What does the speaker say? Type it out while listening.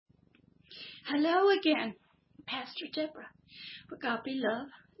Hello again, Pastor Deborah, Agape Love,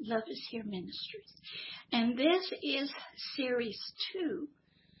 Love is Here Ministries. And this is Series 2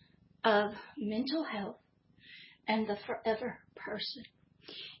 of Mental Health and the Forever Person.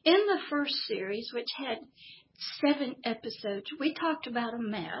 In the first series, which had 7 episodes, we talked about a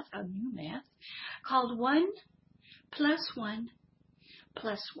new math, called 1 plus 1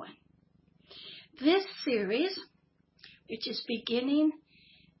 plus 1. This series, which is beginning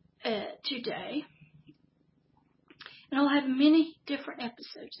today, and it'll have many different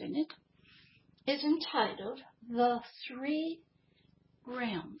episodes in it, is entitled The Three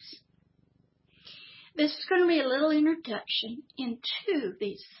Realms. This is going to be a little introduction into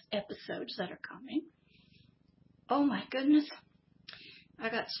these episodes that are coming. Oh my goodness, I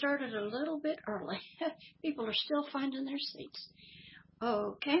got started a little bit early. People are still finding their seats.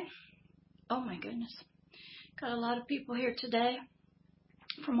 Okay. Oh my goodness. Got a lot of people here today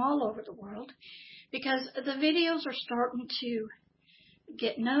from all over the world, because the videos are starting to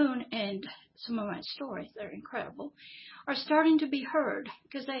get known, and some of my stories, they're incredible, are starting to be heard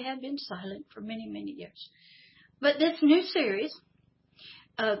because they have been silent for many, many years. But this new series,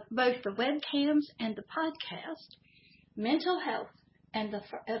 both the webcams and the podcast, Mental Health and the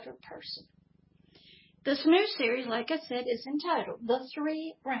Forever Person. This new series, like I said, is entitled The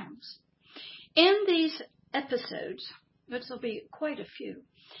Three Realms. In these episodes, which will be quite a few,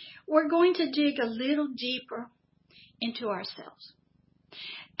 we're going to dig a little deeper into ourselves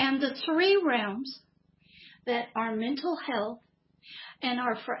and the three realms that our mental health and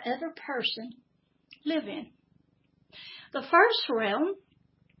our forever person live in. The first realm,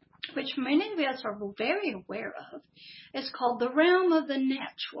 which many of us are very aware of, is called the realm of the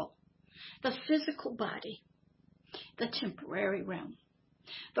natural, the physical body, the temporary realm.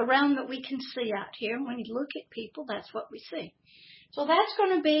 The realm that we can see out here. When you look at people, that's what we see. So that's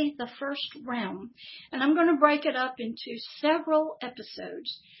going to be the first realm. And I'm going to break it up into several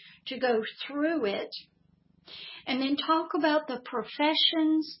episodes to go through it and then talk about the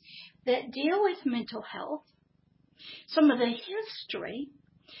professions that deal with mental health, some of the history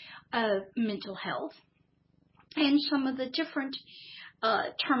of mental health, and some of the different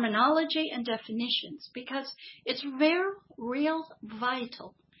terminology and definitions, because it's very real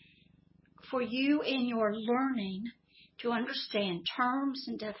vital for you in your learning to understand terms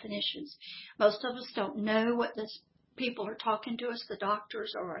and definitions. Most of us don't know what this people are talking to us, the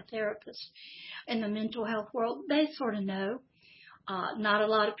doctors or our therapists in the mental health world. They sort of know. Not a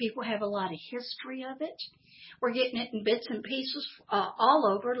lot of people have a lot of history of it. We're getting it in bits and pieces all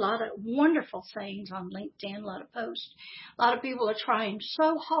over. A lot of wonderful sayings on LinkedIn, a lot of posts. A lot of people are trying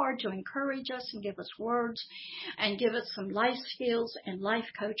so hard to encourage us and give us words and give us some life skills and life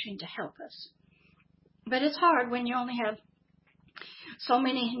coaching to help us. But it's hard when you only have so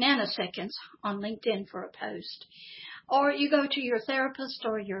many nanoseconds on LinkedIn for a post. Or you go to your therapist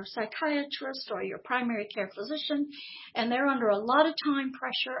or your psychiatrist or your primary care physician, and they're under a lot of time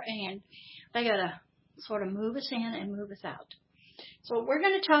pressure, and they got to sort of move us in and move us out. So we're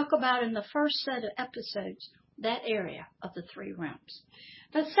going to talk about in the first set of episodes that area of the three realms.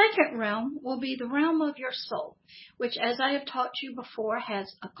 The second realm will be the realm of your soul, which, as I have taught you before,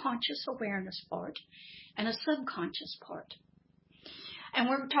 has a conscious awareness part and a subconscious part. And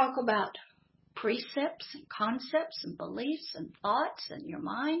we're going to talk about precepts and concepts and beliefs and thoughts and your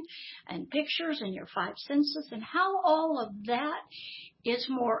mind and pictures and your 5 senses and how all of that is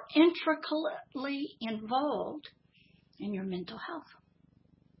more intricately involved in your mental health.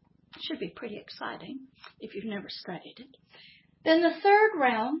 Should be pretty exciting if you've never studied it. Then the third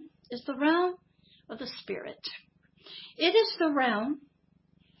realm is the realm of the spirit. It is the realm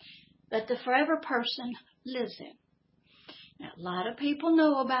that the forever person lives in. Now, a lot of people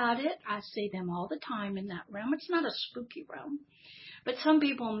know about it. I see them all the time in that realm. It's not a spooky realm, but some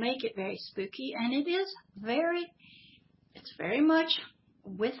people make it very spooky, and it is it's very much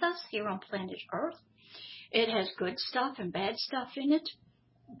with us here on planet Earth. It has good stuff and bad stuff in it.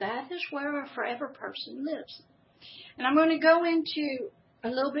 That is where a forever person lives. And I'm going to go into a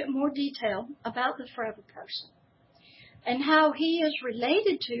little bit more detail about the forever person and how he is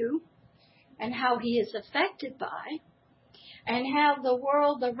related to and how he is affected by, and how the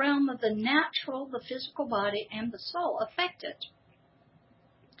world, the realm of the natural, the physical body, and the soul affect it.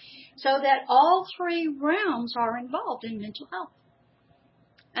 So that all three realms are involved in mental health.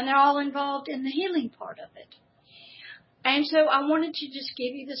 And they're all involved in the healing part of it. And so I wanted to just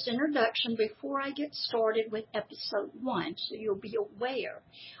give you this introduction before I get started with episode 1, so you'll be aware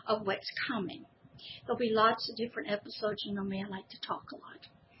of what's coming. There'll be lots of different episodes, and I like to talk a lot.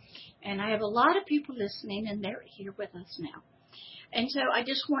 And I have a lot of people listening, and they're here with us now. And so I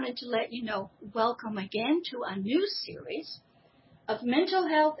just wanted to let you know, welcome again to a new series of Mental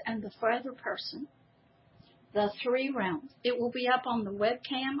Health and the Forever Person, the 3 realms. It will be up on the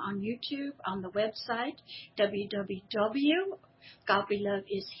webcam on YouTube, on the website,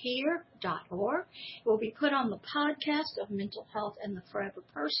 www.godbelovedishere.org. It will be put on the podcast of Mental Health and the Forever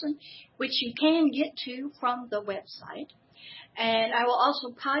Person, which you can get to from the website. And I will also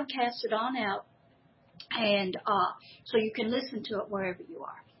podcast it on out, and so you can listen to it wherever you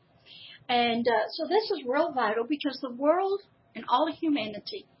are. And so this is real vital because the world and all of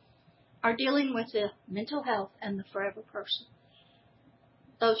humanity are dealing with the mental health and the forever person.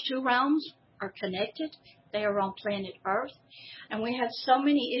 Those 2 realms are connected. They are on planet Earth. And we have so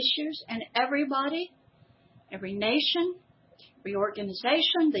many issues, and everybody, every nation, every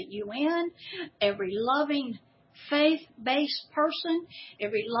organization, the UN, every loving faith-based person,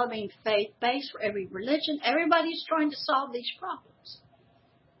 every loving faith-based, every religion, everybody's trying to solve these problems.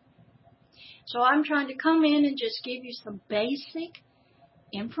 So I'm trying to come in and just give you some basic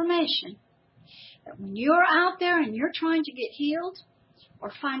information that when you're out there and you're trying to get healed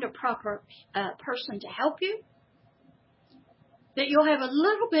or find a proper person to help you, that you'll have a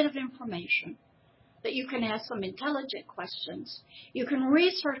little bit of information, that you can ask some intelligent questions. You can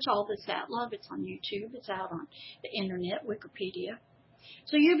research all this out. Love, it's on YouTube. It's out on the internet, Wikipedia.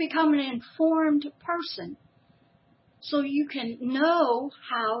 So you become an informed person so you can know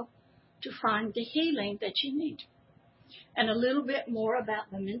how to find the healing that you need. And a little bit more about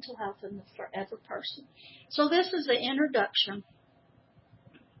the mental health and the forever person. So this is the introduction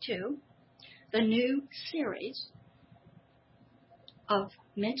to the new series of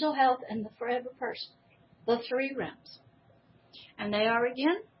Mental Health and the Forever Person, the 3 realms. And they are,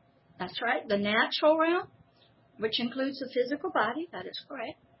 again, that's right, the natural realm, which includes the physical body, that is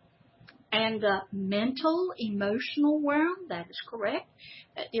correct, and the mental, emotional realm, that is correct,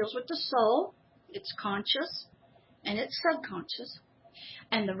 that deals with the soul, it's conscious, and it's subconscious,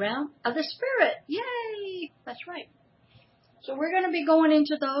 and the realm of the spirit. Yay! That's right. So we're going to be going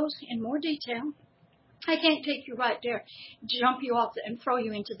into those in more detail. I can't take you right there, jump you off and throw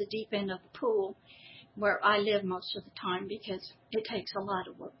you into the deep end of the pool where I live most of the time because it takes a lot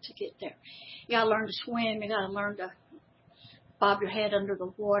of work to get there. You got to learn to swim. You got to learn to bob your head under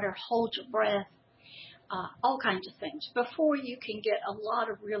the water, hold your breath, all kinds of things before you can get a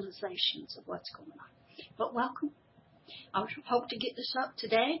lot of realizations of what's going on. But welcome. I hope to get this up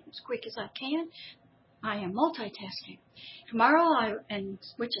today as quick as I can. I am multitasking. Tomorrow,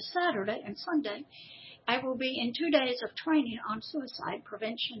 which is Saturday and Sunday, I will be in 2 days of training on suicide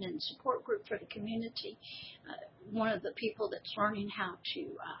prevention and support group for the community. One of the people that's learning how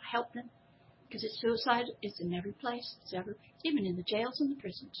to help them, because suicide is in every place. It's even in the jails and the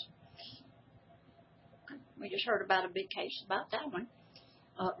prisons. We just heard about a big case about that one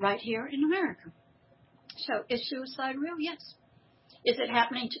right here in America. So is suicide real? Yes. Is it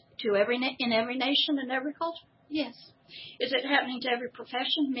happening in every nation and every culture? Yes. Is it happening to every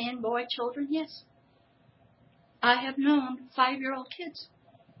profession, men, boy, children? Yes. I have known 5-year-old kids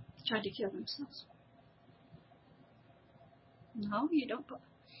try to kill themselves. No, you don't.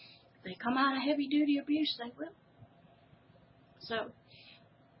 If they come out of heavy-duty abuse, they will. So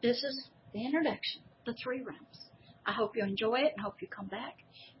this is the introduction, the 3 realms. I hope you enjoy it and hope you come back.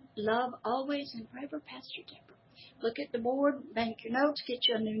 Love always and forever, Pastor Deborah. Look at the board, bank your notes, get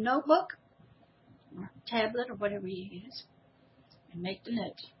you a new notebook or tablet or whatever you use, and make the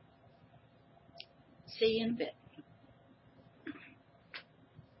notes. See you in a bit.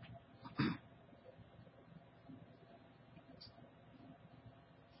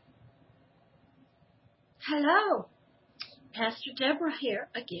 Hello, Pastor Deborah here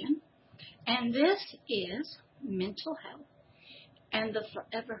again, and this is Mental Health and the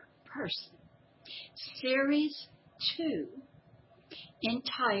Forever Person, Series 2,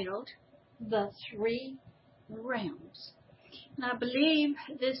 entitled The 3 Realms. And I believe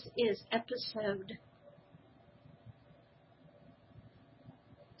this is episode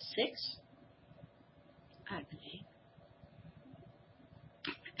 6, I believe.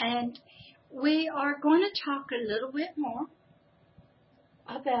 And we are going to talk a little bit more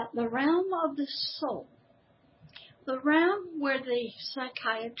about the realm of the soul, the realm where the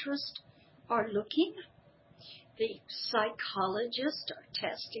psychiatrists are looking, the psychologists are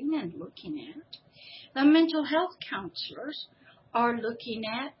testing and looking at, the mental health counselors are looking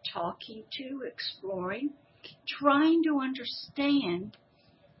at, talking to, exploring, trying to understand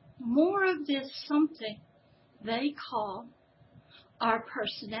more of this something they call our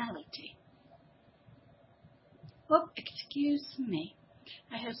personality. Oh, excuse me.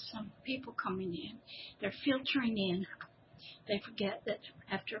 I have some people coming in. They're filtering in. they forget that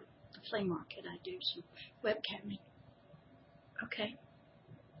after the flea market I do some webcamming. Okay.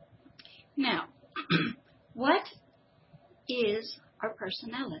 Now, what is our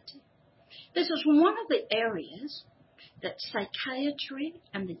personality? This is one of the areas that psychiatry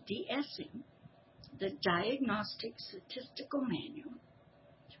and the DSM, the Diagnostic Statistical Manual,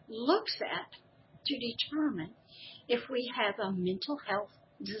 looks at to determine if we have a mental health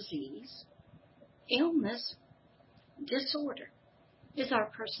disease, illness, disorder, is our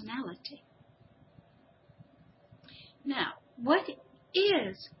personality. Now, what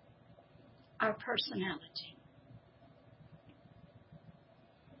is our personality?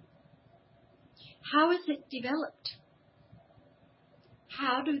 How is it developed?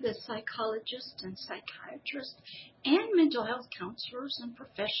 How do the psychologists and psychiatrists and mental health counselors and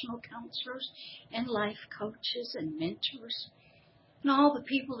professional counselors and life coaches and mentors and all the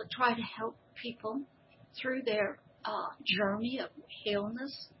people that try to help people through their journey of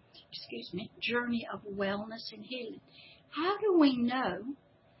wellness and healing, how do we know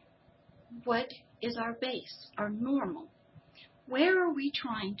what is our base, our normal? Where are we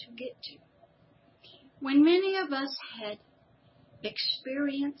trying to get to? When many of us had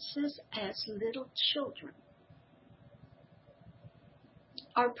experiences as little children,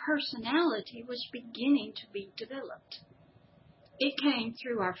 our personality was beginning to be developed. It came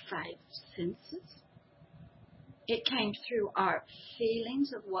through our 5 senses. It came through our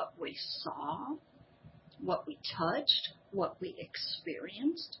feelings of what we saw, what we touched, what we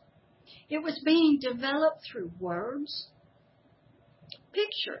experienced. It was being developed through words,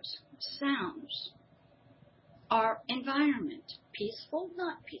 pictures, sounds, our environment, peaceful,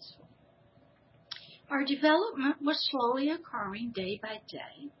 not peaceful. Our development was slowly occurring day by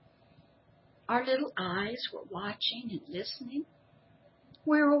day. Our little eyes were watching and listening.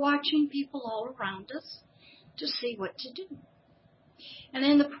 We were watching people all around us to see what to do. And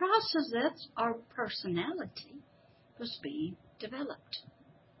in the process, our personality was being developed.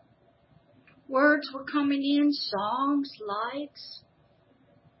 Words were coming in, songs, lights.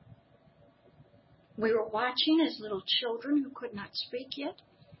 We were watching as little children who could not speak yet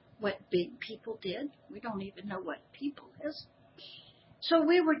what big people did. We don't even know what people is. So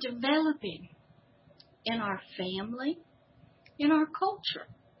we were developing in our family, in our culture,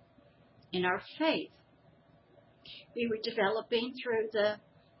 in our faith. We were developing through the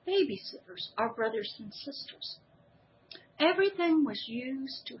babysitters, our brothers and sisters. Everything was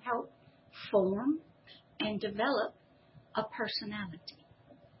used to help form and develop a personality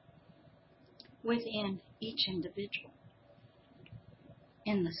within each individual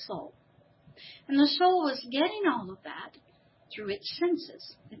in the soul. And the soul was getting all of that through its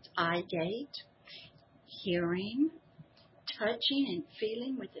senses, its eye gate, hearing, touching and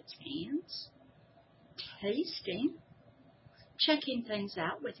feeling with its hands, tasting, checking things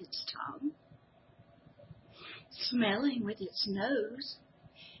out with its tongue, smelling with its nose.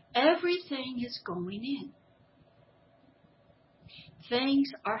 Everything is going in. Things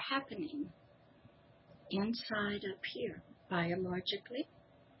are happening inside up here biologically.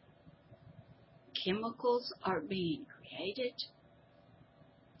 Chemicals are being created.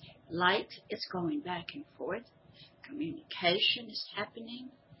 Light is going back and forth. Communication is happening.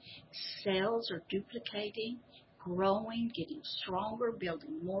 Cells are duplicating, growing, getting stronger,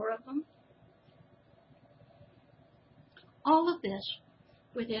 building more of them. All of this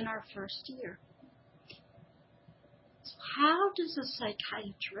within our first year. So how does a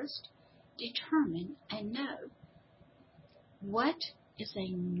psychiatrist determine and know what is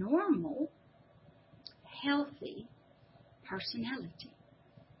a normal, healthy personality?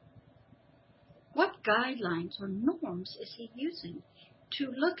 What guidelines or norms is he using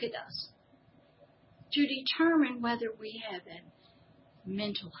to look at us, to determine whether we have a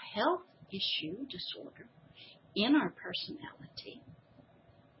mental health issue, disorder, in our personality,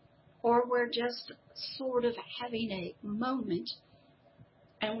 or we're just sort of having a moment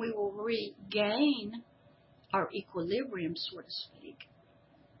and we will regain our equilibrium, so to speak,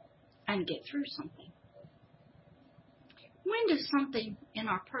 and get through something? When does something in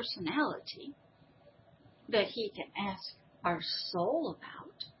our personality that he can ask our soul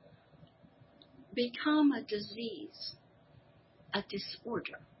about become a disease, a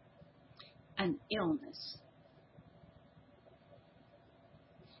disorder, an illness?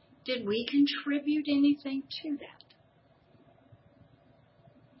 Did we contribute anything to that?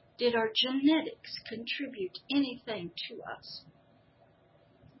 Did our genetics contribute anything to us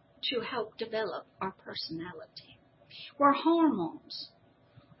to help develop our personality? Were hormones,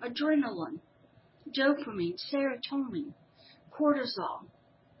 adrenaline, dopamine, serotonin, cortisol,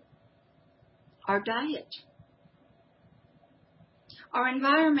 our diet, Our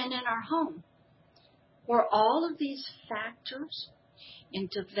environment in our home. Were all of these factors in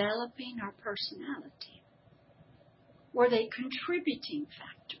developing our personality? Were they contributing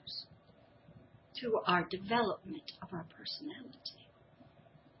factors to our development of our personality?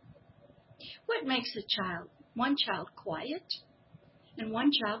 What makes one child quiet and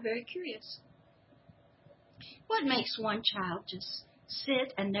one child very curious? What makes one child just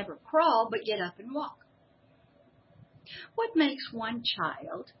sit and never crawl but get up and walk? What makes one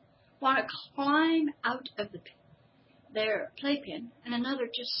child want to climb out of their playpen and another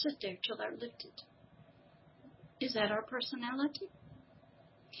just sit there till they're lifted? Is that our personality?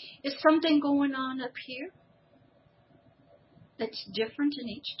 Is something going on up here that's different in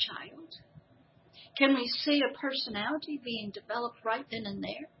each child? Can we see a personality being developed right then and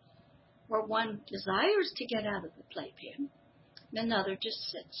there, where one desires to get out of the playpen and another just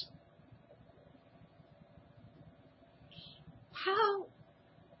sits? How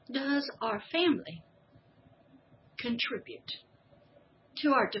does our family contribute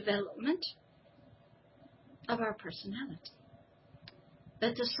to our development of our personality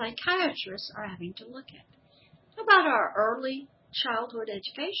that the psychiatrists are having to look at? How about our early childhood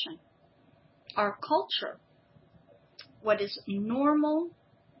education, our culture, what is normal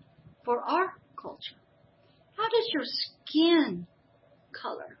for our culture? How does your skin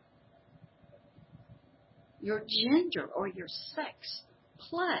color, your gender or your sex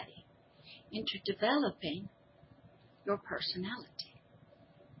play into developing your personality?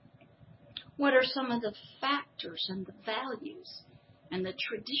 What are some of the factors and the values and the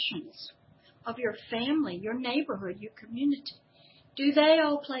traditions of your family, your neighborhood, your community? Do they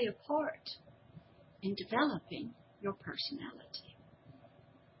all play a part in developing your personality?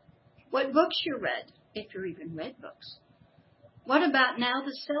 What books you read, if you even read books? What about now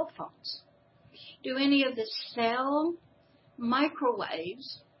the cell phones? Do any of the cell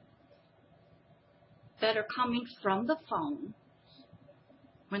microwaves that are coming from the phone,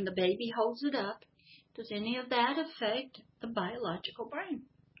 when the baby holds it up, does any of that affect the biological brain?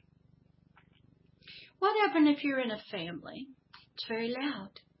 What happens if you're in a family? It's very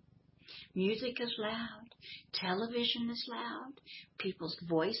loud. Music is loud. Television is loud. People's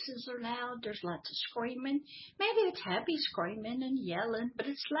voices are loud. There's lots of screaming. Maybe it's happy screaming and yelling, but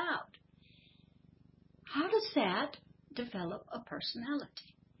it's loud. How does that develop a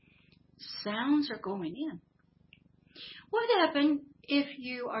personality? Sounds are going in. What happens if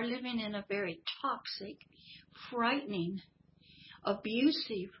you are living in a very toxic, frightening,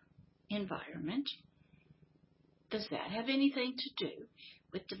 abusive environment? Does that have anything to do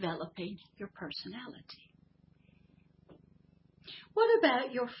with developing your personality? What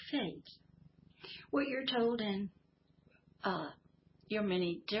about your faith? What you're told in your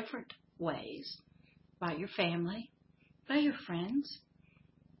many different ways by your family, by your friends.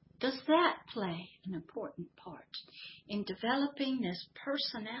 Does that play an important part in developing this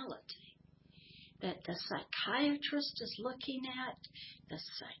personality that the psychiatrist is looking at, the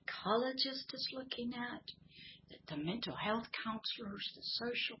psychologist is looking at, that the mental health counselors, the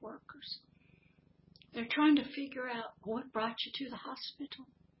social workers, they're trying to figure out what brought you to the hospital?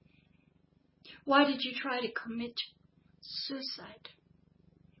 Why did you try to commit suicide?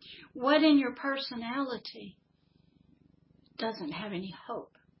 What in your personality doesn't have any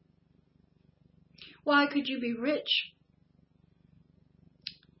hope? Why could you be rich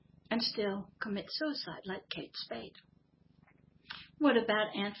and still commit suicide like Kate Spade? What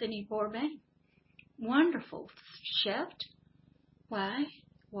about Anthony Bourdain? Wonderful chef. Why?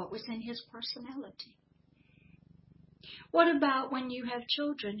 What was in his personality? What about when you have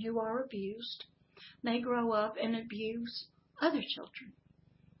children who are abused? They grow up and abuse other children.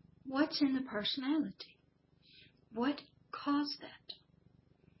 What's in the personality? What caused that?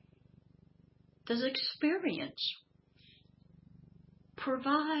 Does experience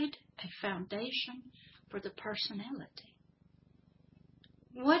provide a foundation for the personality?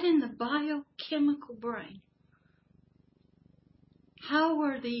 What in the biochemical brain? How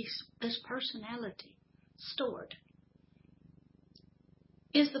are this personality stored?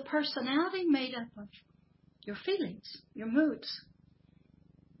 Is the personality made up of your feelings, your moods?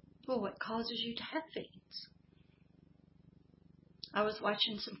 Well, what causes you to have feelings? I was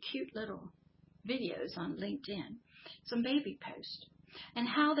watching some cute little videos on LinkedIn, some baby posts, and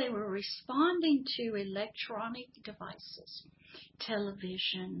how they were responding to electronic devices,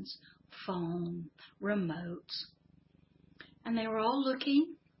 televisions, phone, remotes. And they were all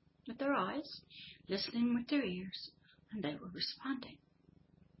looking with their eyes, listening with their ears, and they were responding.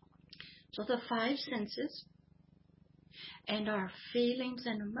 So the five senses and our feelings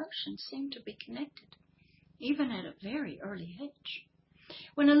and emotions seem to be connected, even at a very early age.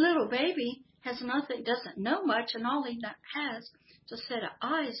 When a little baby has nothing, doesn't know much, and all he has is a set of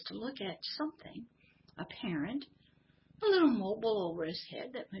eyes to look at something, a parent, a little mobile over his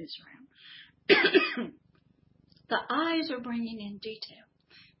head that moves around. The eyes are bringing in detail.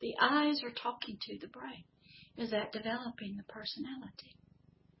 The eyes are talking to the brain. Is that developing the personality?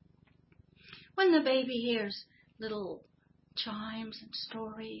 When the baby hears little chimes and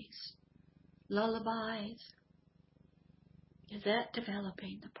stories, lullabies, is that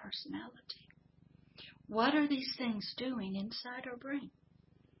developing the personality? What are these things doing inside our brain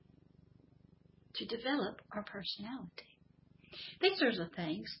to develop our personality? These are the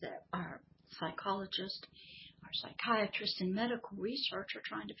things that our psychologists, our psychiatrists, and medical research are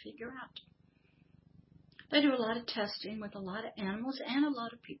trying to figure out. They do a lot of testing with a lot of animals and a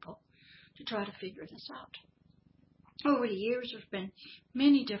lot of people to try to figure this out. Over the years, there's been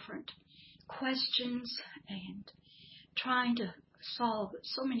many different questions and trying to solve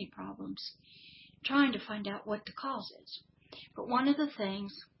so many problems, trying to find out what the cause is. But one of the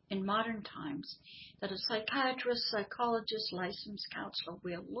things in modern times that a psychiatrist, psychologist, licensed counselor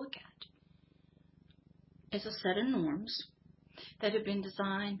will look at is a set of norms that have been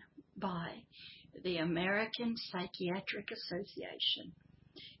designed by the American Psychiatric Association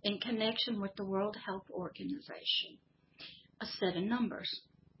in connection with the World Health Organization. A set of numbers,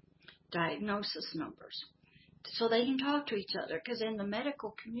 diagnosis numbers, so they can talk to each other, because in the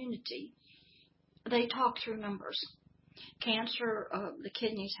medical community, they talk through numbers. Cancer of the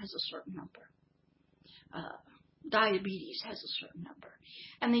kidneys has a certain number. Diabetes has a certain number.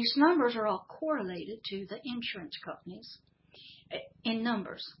 And these numbers are all correlated to the insurance companies in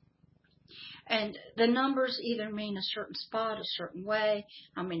numbers. And the numbers either mean a certain spot, a certain way,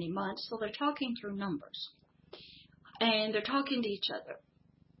 how many months. So they're talking through numbers. And they're talking to each other.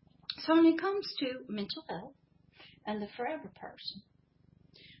 So when it comes to mental health and the forever person,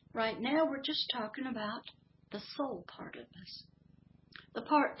 right now we're just talking about the soul part of us. The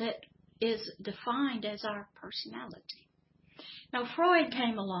part that is defined as our personality. Now Freud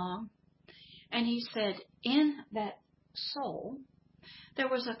came along and he said in that soul there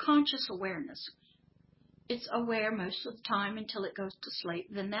was a conscious awareness. It's aware most of the time until it goes to sleep.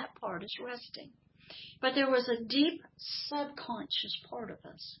 Then that part is resting. But there was a deep subconscious part of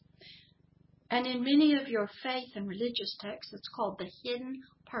us. And in many of your faith and religious texts, it's called the hidden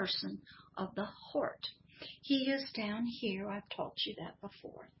person of the heart. He is down here. I've taught you that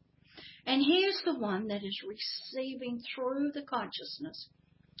before. And he is the one that is receiving through the consciousness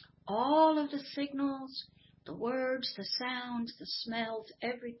all of the signals, the words, the sounds, the smells,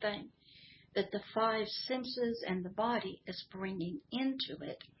 everything that the five senses and the body is bringing into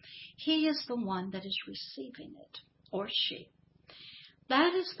it. He is the one that is receiving it, or she.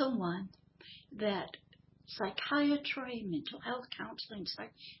 That is the one that psychiatry, mental health counseling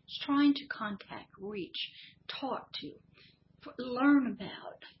is trying to contact, reach, talk to, learn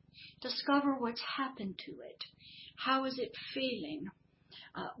about, discover what's happened to it. How is it feeling?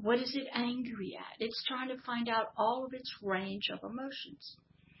 What is it angry at? It's trying to find out all of its range of emotions.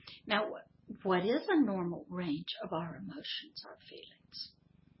 Now, what is a normal range of our emotions, our feelings?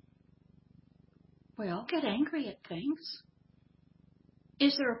 We all get angry at things.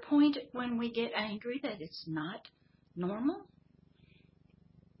 Is there a point when we get angry that it's not normal?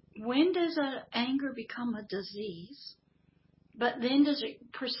 When does anger become a disease? But then does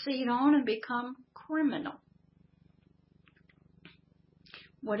it proceed on and become criminal?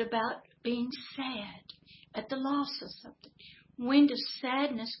 What about being sad at the loss of something? When does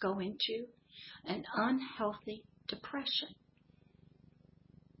sadness go into an unhealthy depression?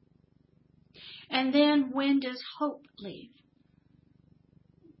 And then when does hope leave?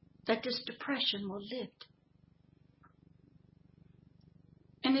 That this depression will lift.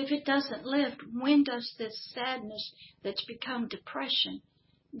 And if it doesn't lift, when does this sadness that's become depression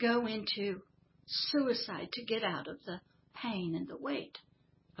go into suicide to get out of the pain and the weight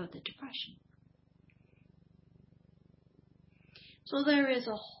of the depression? So there is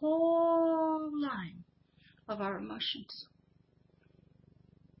a whole line of our emotions.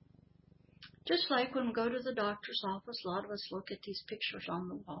 Just like when we go to the doctor's office, a lot of us look at these pictures on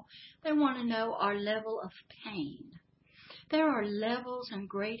the wall. They want to know our level of pain. There are levels and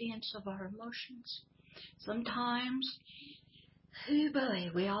gradients of our emotions. Sometimes, oh boy,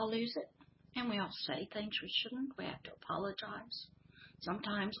 we all lose it. And we all say things we shouldn't. We have to apologize.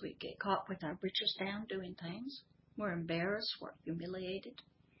 Sometimes we get caught with our britches down doing things. We're embarrassed. We're humiliated.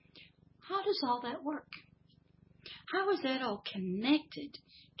 How does all that work? How is that all connected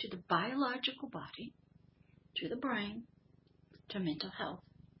to the biological body, to the brain, to mental health,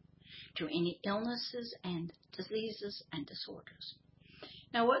 to any illnesses and diseases and disorders?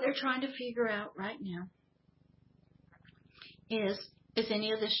 Now, what they're trying to figure out right now is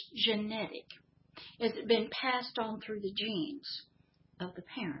any of this genetic? Has it been passed on through the genes of the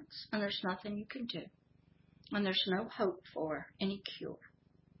parents? And there's nothing you can do. And there's no hope for any cure.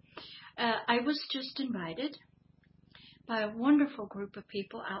 I was just invited by a wonderful group of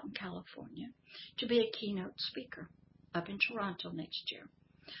people out in California to be a keynote speaker up in Toronto next year.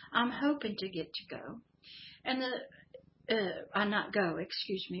 I'm hoping to get to go. And not go,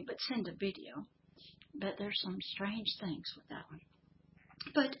 excuse me, but send a video. But there's some strange things with that one.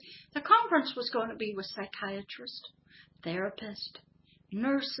 But the conference was going to be with psychiatrists, therapists,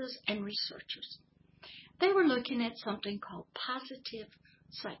 nurses, and researchers. They were looking at something called positive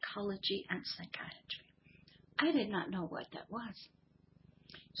psychology and psychiatry. I did not know what that was,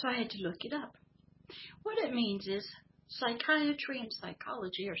 so I had to look it up. What it means is psychiatry and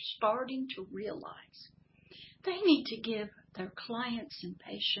psychology are starting to realize they need to give their clients and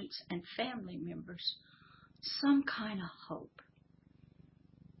patients and family members some kind of hope,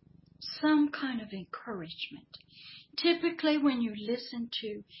 some kind of encouragement. Typically, when you listen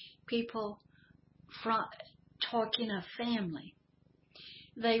to people talking of family,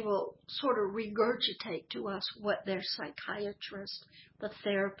 they will sort of regurgitate to us what their psychiatrist, the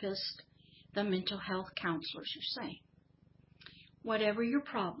therapist, the mental health counselors are saying. Whatever your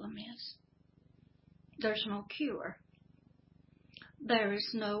problem is, there's no cure. There is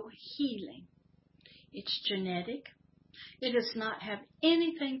no healing. It's genetic. It does not have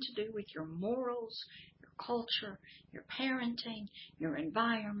anything to do with your morals, your culture, your parenting, your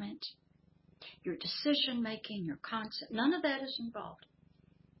environment, your decision-making, your concept. None of that is involved.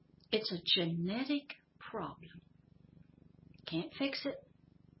 It's a genetic problem. Can't fix it.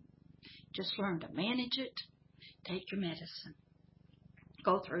 Just learn to manage it. Take your medicine.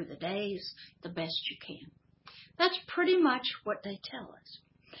 Go through the days the best you can. That's pretty much what they tell us.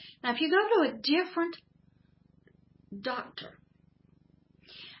 Now, if you go to a different doctor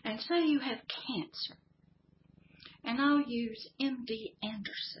and say you have cancer, and I'll use MD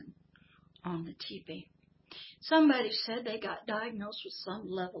Anderson on the TV. Somebody said they got diagnosed with some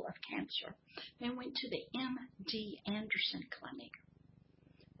level of cancer. They went to the MD Anderson clinic.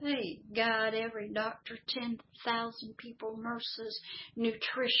 They got every doctor, 10,000 people, nurses,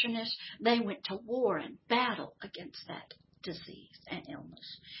 nutritionists. They went to war and battle against that disease and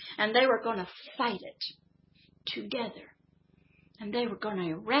illness. And they were going to fight it together. And they were going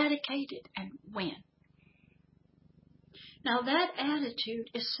to eradicate it and win. Now that attitude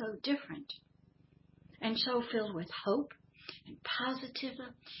is so different and so filled with hope and positivity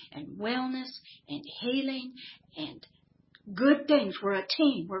and wellness and healing and good things. We're a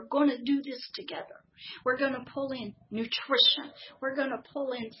team. We're going to do this together. We're going to pull in nutrition. We're going to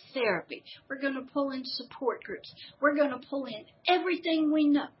pull in therapy. We're going to pull in support groups. We're going to pull in everything we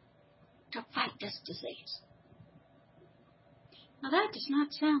know to fight this disease. Now that does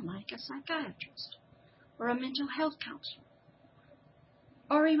not sound like a psychiatrist or a mental health counselor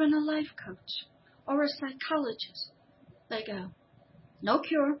or even a life coach or a psychologist. They go, no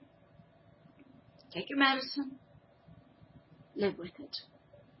cure. Take your medicine. Live with it.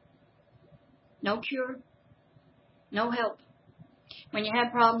 No cure. No help. When you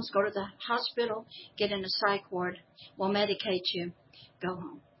have problems, go to the hospital, get in a psych ward. We'll medicate you. Go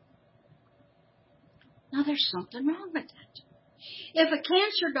home. Now there's something wrong with that. If a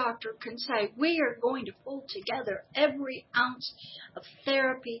cancer doctor can say, we are going to pull together every ounce of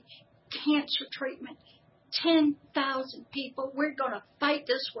therapy, cancer treatment, 10,000 people, we're going to fight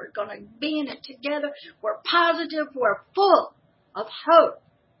this, we're going to be in it together, we're positive, we're full of hope.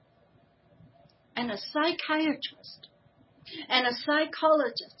 And a psychiatrist and a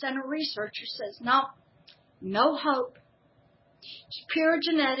psychologist and a researcher says, no hope. It's pure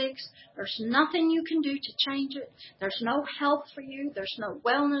genetics. There's nothing you can do to change it. There's no health for you. There's no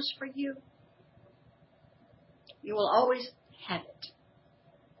wellness for you. You will always have it.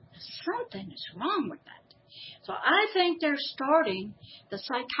 Something is wrong with that. So I think they're starting, the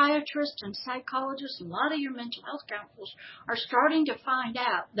psychiatrists and psychologists, a lot of your mental health counselors are starting to find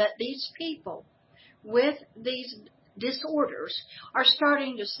out that these people with these disorders are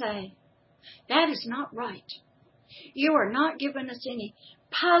starting to say, that is not right. You are not giving us any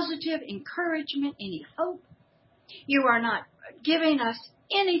positive encouragement, any hope. You are not giving us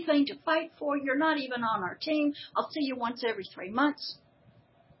anything to fight for. You're not even on our team. I'll see you once every 3 months.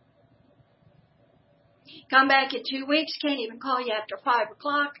 Come back in 2 weeks, can't even call you after 5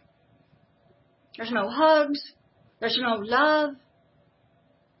 o'clock. There's no hugs. There's no love.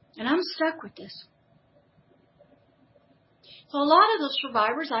 And I'm stuck with this. So a lot of the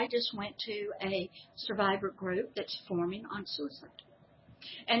survivors, I just went to a survivor group that's forming on suicide.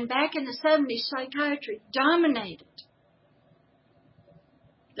 And back in the 70s, psychiatry dominated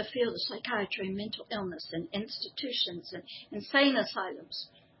the field of psychiatry and mental illness and institutions and insane asylums.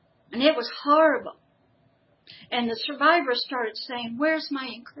 And it was horrible. And the survivors started saying, where's my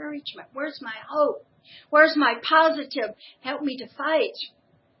encouragement? Where's my hope? Where's my positive? Help me to fight.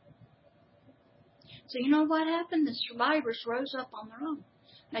 So you know what happened? The survivors rose up on their own.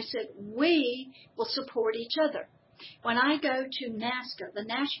 And I said, we will support each other. When I go to NAASCA, the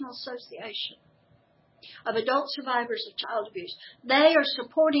National Association of Adult Survivors of Child Abuse, they are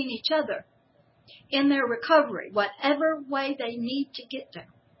supporting each other in their recovery, whatever way they need to get there.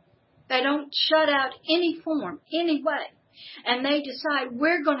 They don't shut out any form, any way. And they decide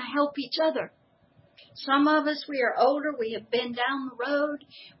we're going to help each other. Some of us, we are older, we have been down the road.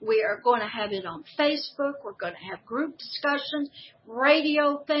 We are going to have it on Facebook. We're going to have group discussions,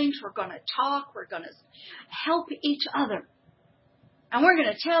 radio things. We're going to talk. We're going to help each other. And we're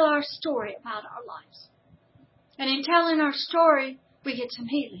going to tell our story about our lives. And in telling our story, we get some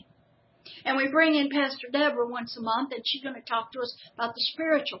healing. And we bring in Pastor Deborah once a month, and she's going to talk to us about the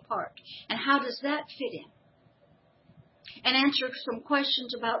spiritual part. And how does that fit in? And answer some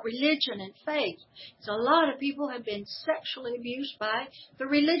questions about religion and faith. So a lot of people have been sexually abused by the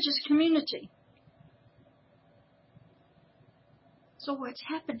religious community. So what's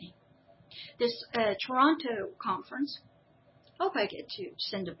happening? This Toronto conference, hope I get to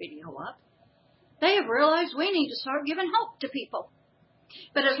send a video up. They have realized we need to start giving hope to people.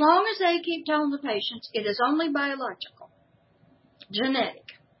 But as long as they keep telling the patients it is only biological, genetic,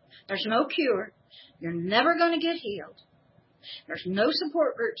 there's no cure, you're never going to get healed. There's no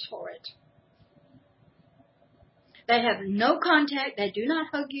support groups for it. They have no contact. They do not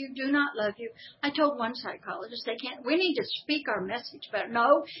hug you, do not love you. I told one psychologist, we need to speak our message better.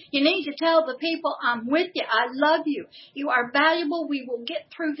 No, you need to tell the people, I'm with you, I love you. You are valuable, we will get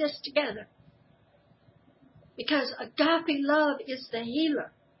through this together. Because agape love is the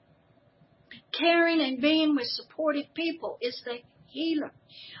healer. Caring and being with supportive people is the healer.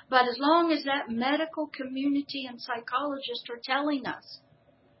 But as long as that medical community and psychologists are telling us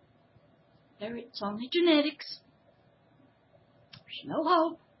it's only genetics, there's no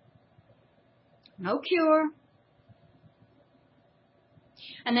hope, no cure,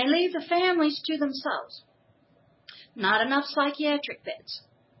 and they leave the families to themselves. Not enough psychiatric beds.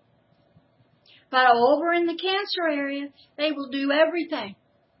 But over in the cancer area, they will do everything.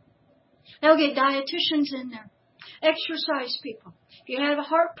 They'll get dietitians in there, exercise people. If you have a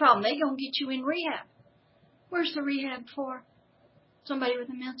heart problem, they're going to get you in rehab. Where's the rehab for somebody with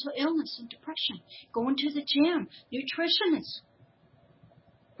a mental illness and depression? Going to the gym, nutritionists.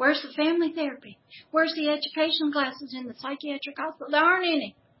 Where's the family therapy? Where's the education classes in the psychiatric hospital? There aren't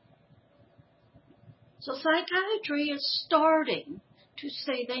any. So psychiatry is starting to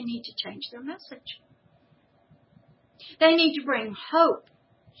say they need to change their message. They need to bring hope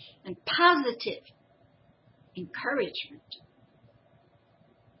and positive encouragement.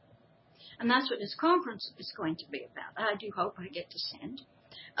 And that's what this conference is going to be about. I do hope I get to send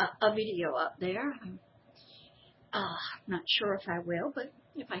a video up there. I'm not sure if I will, but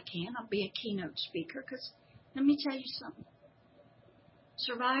if I can, I'll be a keynote speaker. Because let me tell you something.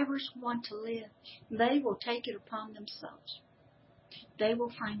 Survivors want to live. They will take it upon themselves. They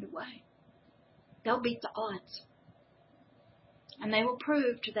will find a way. They'll beat the odds. And they will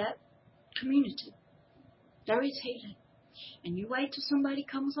prove to that community there is healing. And you wait till somebody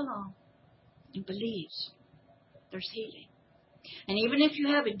comes along and believes there's healing. And even if you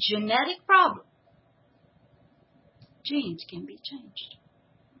have a genetic problem, genes can be changed.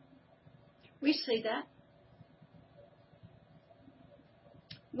 We see that.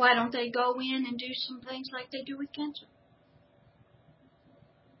 Why don't they go in and do some things like they do with cancer?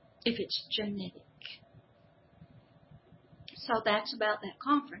 If it's genetic. So that's about that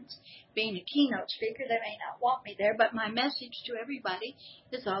conference. Being a keynote speaker, they may not want me there, but my message to everybody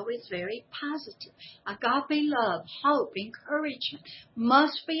is always very positive. Agape love, hope, encouragement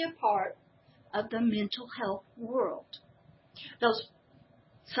must be a part of the mental health world. Those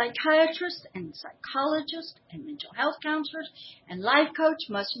psychiatrists and psychologists and mental health counselors and life coach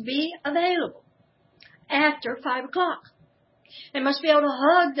must be available after 5 o'clock. They must be able to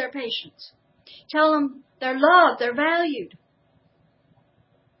hug their patients, tell them they're loved, they're valued,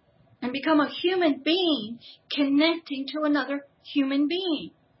 and become a human being connecting to another human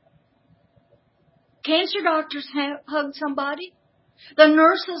being. Cancer doctors hug somebody. The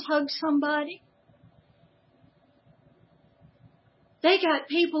nurses hug somebody. They got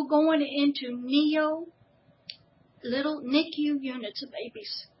people going into little NICU units of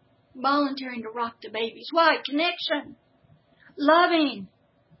babies, volunteering to rock the babies. Why? Connection. Loving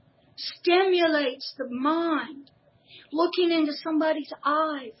stimulates the mind. Looking into somebody's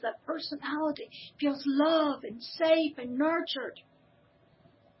eyes, that personality feels loved and safe and nurtured.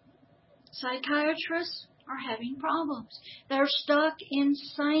 Psychiatrists are having problems. They're stuck in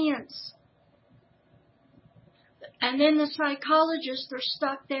science. And then the psychologists, they're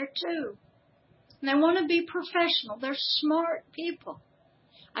stuck there too. And they want to be professional. They're smart people.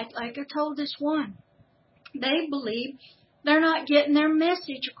 Like I told this one, they believe they're not getting their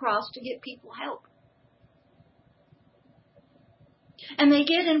message across to get people help. And they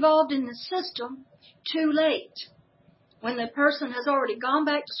get involved in the system too late, when the person has already gone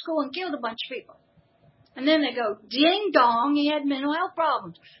back to school and killed a bunch of people. And then they go, ding dong, he had mental health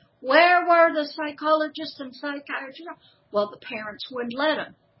problems. Where were the psychologists and psychiatrists? Well, the parents wouldn't let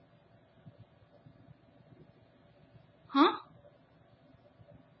them. Huh?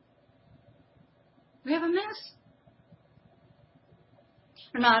 We have a mess.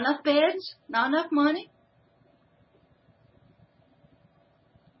 There are not enough beds, not enough money.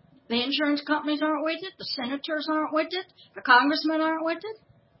 The insurance companies aren't with it. The senators aren't with it. The congressmen aren't with it.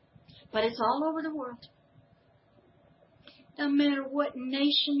 But it's all over the world. No matter what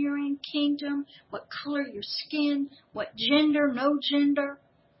nation you're in, kingdom, what color your skin, what gender, no gender,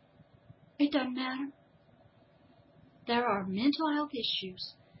 it doesn't matter. There are mental health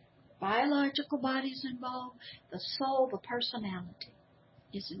issues, biological bodies involved, the soul, the personality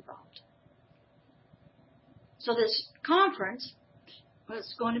is involved. So this conference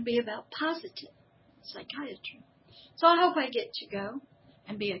was going to be about positive psychiatry. So I hope I get to go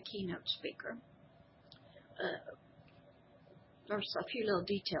and be a keynote speaker. There's a few little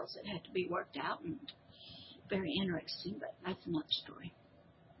details that had to be worked out and very interesting, but that's another story.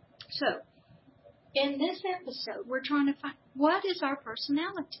 So, in this episode, we're trying to find what is our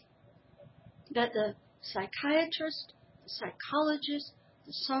personality. That the psychiatrist, the psychologist,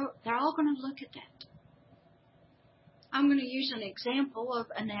 they're all going to look at that. I'm going to use an example of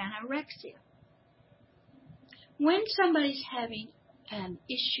an anorexia. When somebody's having an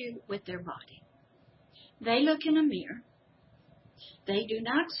issue with their body, they look in a mirror. They do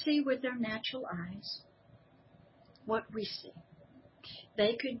not see with their natural eyes what we see.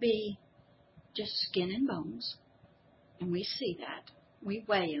 They could be just skin and bones, and we see that. We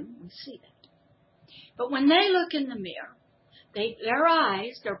weigh them, we see that. But when they look in the mirror, their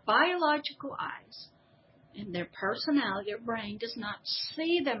eyes, their biological eyes, and their personality, their brain does not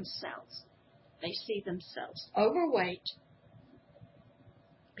see themselves. They see themselves overweight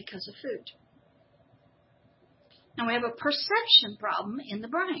because of food. Now we have a perception problem in the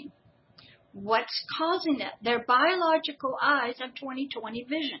brain. What's causing that? Their biological eyes have 20/20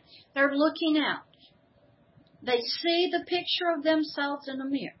 vision. They're looking out. They see the picture of themselves in a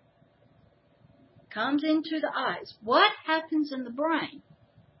mirror. Comes into the eyes. What happens in the brain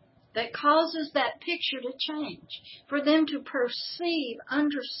that causes that picture to change? For them to perceive,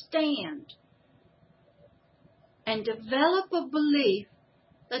 understand, and develop a belief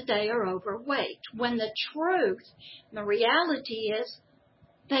that they are overweight, when the truth, the reality is,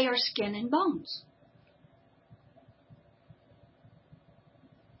 they are skin and bones.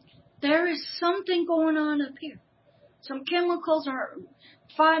 There is something going on up here. Some chemicals are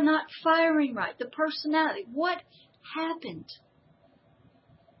not firing right. The personality. What happened?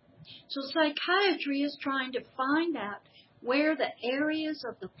 So psychiatry is trying to find out where the areas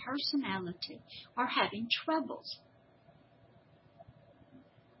of the personality are having troubles.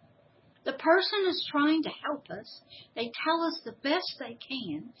 The person is trying to help us. They tell us the best they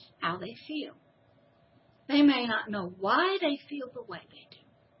can how they feel. They may not know why they feel the way they do,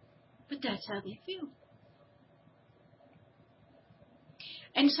 but that's how they feel.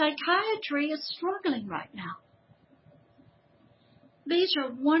 And psychiatry is struggling right now. These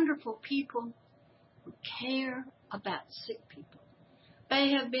are wonderful people who care about sick people.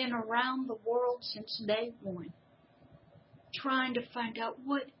 They have been around the world since day one, trying to find out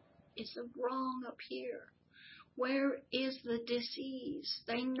what is wrong up here. Where is the disease?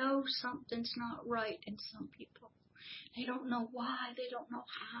 They know something's not right in some people. They don't know why. They don't know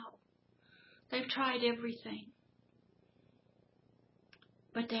how. They've tried everything.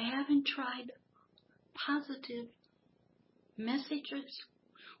 But they haven't tried positive messages,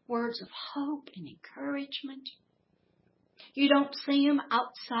 words of hope and encouragement. You don't see them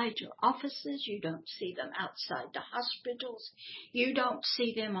outside your offices. You don't see them outside the hospitals. You don't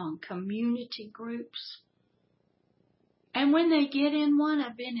see them on community groups. And when they get in one,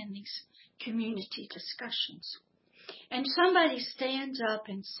 I've been in these community discussions, and somebody stands up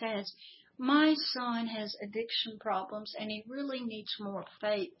and says, my son has addiction problems and he really needs more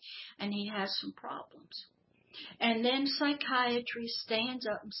faith and he has some problems. And then psychiatry stands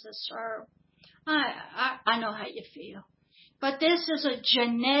up and says, sir, I know how you feel. But this is a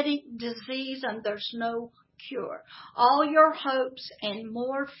genetic disease and there's no cure. All your hopes and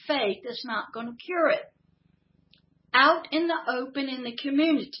more faith is not going to cure it. Out in the open in the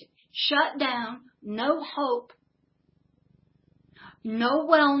community, shut down, no hope, no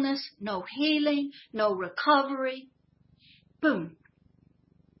wellness, no healing, no recovery. Boom.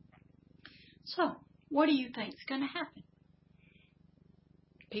 So, what do you think is going to happen?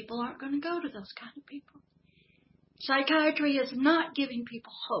 People aren't going to go to those kind of people. Psychiatry is not giving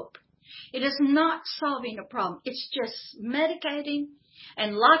people hope. It is not solving a problem. It's just medicating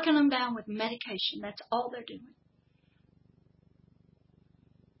and locking them down with medication. That's all they're doing.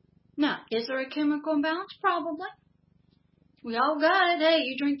 Now, is there a chemical imbalance? Probably. We all got it. Hey,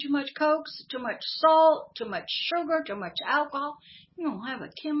 you drink too much Coke, too much salt, too much sugar, too much alcohol. You're going to have a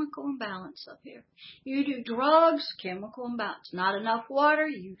chemical imbalance up here. You do drugs, chemical imbalance. Not enough water,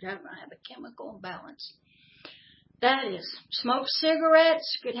 you have a chemical imbalance. That is, smoke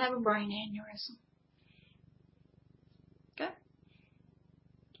cigarettes, could have a brain aneurysm. Okay?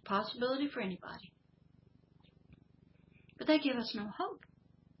 Possibility for anybody. But they give us no hope.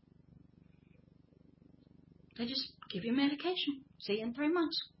 They just give you medication. See you in 3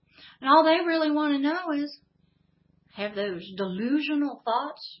 months. And all they really want to know is, have those delusional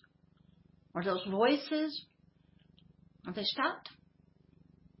thoughts or those voices, have they stopped?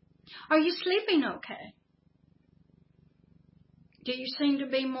 Are you sleeping okay? Do you seem to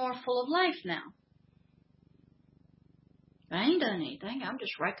be more full of life now? I ain't done anything. I'm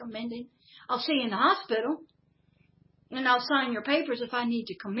just recommending. I'll see you in the hospital, and I'll sign your papers if I need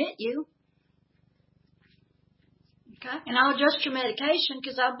to commit you. Okay? And I'll adjust your medication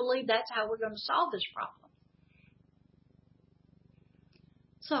because I believe that's how we're going to solve this problem.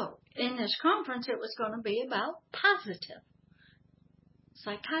 So, in this conference, it was going to be about positive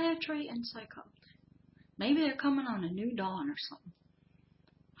psychiatry and psychology. Maybe they're coming on a new dawn or something.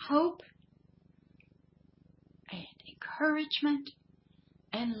 Hope and encouragement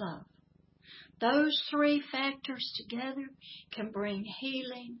and love. Those three factors together can bring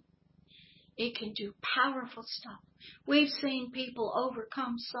healing. It can do powerful stuff. We've seen people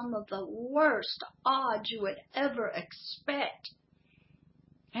overcome some of the worst odds you would ever expect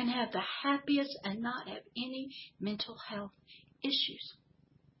and have the happiest and not have any mental health issues.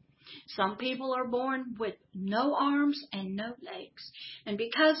 Some people are born with no arms and no legs. And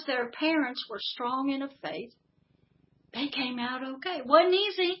because their parents were strong in a faith, they came out okay. It wasn't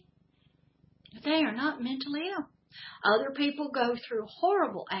easy. But they are not mentally ill. Other people go through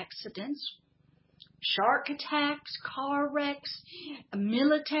horrible accidents, shark attacks, car wrecks,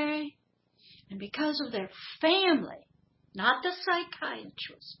 military. And because of their family, not the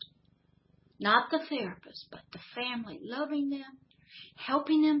psychiatrist, not the therapist, but the family loving them,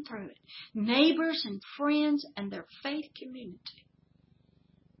 helping them through it, neighbors and friends and their faith community,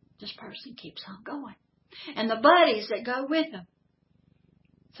 this person keeps on going. And the buddies that go with them.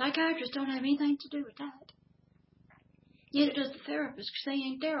 Psychiatrists don't have anything to do with that. Neither does the therapist because they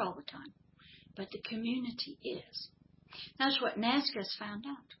ain't there all the time. But the community is. That's what NASCA has found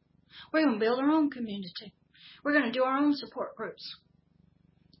out. We're going to build our own community. We're going to do our own support groups.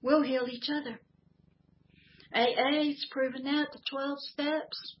 We'll heal each other. AA's proven out the 12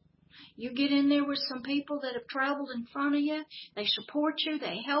 steps. You get in there with some people that have traveled in front of you. They support you.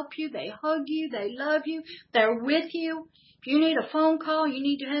 They help you. They hug you. They love you. They're with you. If you need a phone call, you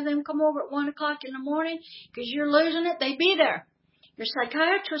need to have them come over at 1 o'clock in the morning because you're losing it, they be there. Your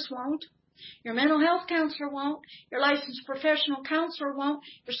psychiatrist won't. Your mental health counselor won't. Your licensed professional counselor won't.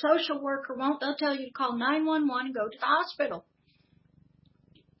 Your social worker won't. They'll tell you to call 911 and go to the hospital.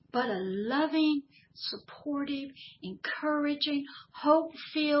 But a loving, supportive, encouraging,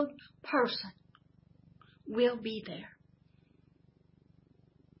 hope-filled person will be there.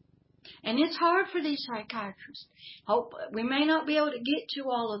 And it's hard for these psychiatrists. We may not be able to get to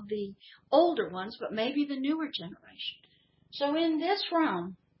all of the older ones, but maybe the newer generation. So in this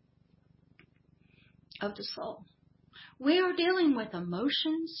realm of the soul, we are dealing with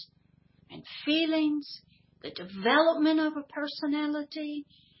emotions and feelings, the development of a personality,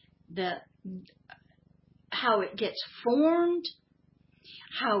 how it gets formed,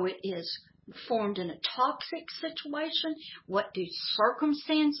 how it is formed in a toxic situation, what do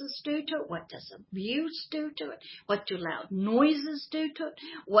circumstances do to it, what does abuse do to it, what do loud noises do to it,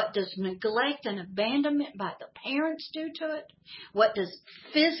 what does neglect and abandonment by the parents do to it, what does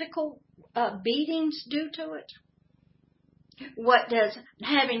physical beatings do to it, what does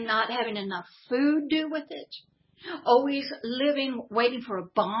not having enough food do with it, always waiting for a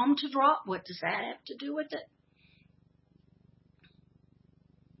bomb to drop, what does that have to do with it?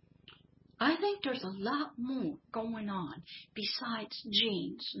 I think there's a lot more going on besides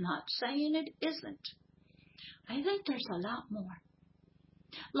genes. Not saying it isn't. I think there's a lot more.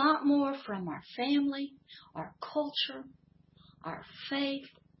 A lot more from our family, our culture, our faith,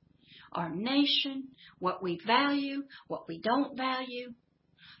 our nation, what we value, what we don't value,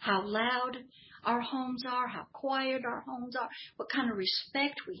 how loud our homes are, how quiet our homes are, what kind of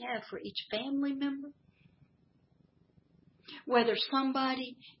respect we have for each family member. Whether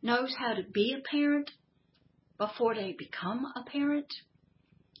somebody knows how to be a parent before they become a parent.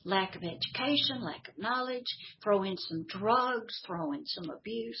 Lack of education, lack of knowledge, throw in some drugs, throw in some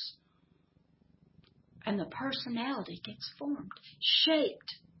abuse. And the personality gets formed,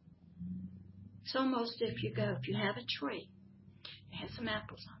 shaped. It's almost if you have a tree, it has some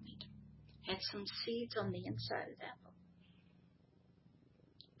apples on it, had some seeds on the inside of the apple.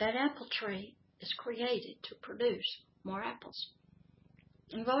 That apple tree is created to produce more apples.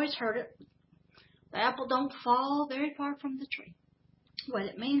 You've always heard it. The apple don't fall very far from the tree. What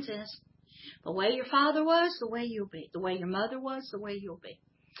it means is, the way your father was, the way you'll be. The way your mother was, the way you'll be.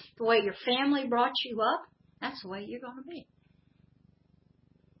 The way your family brought you up, that's the way you're going to be.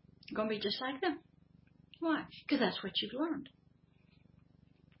 You're going to be just like them. Why? Because that's what you've learned.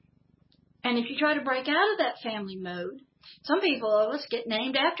 And if you try to break out of that family mode, some people of us get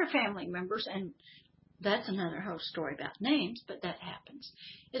named after family members, and that's another whole story about names, but that happens.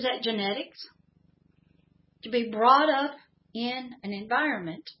 Is that genetics? To be brought up in an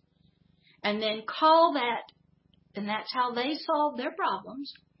environment and then call that, and that's how they solve their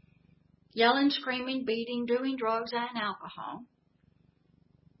problems, yelling, screaming, beating, doing drugs and alcohol,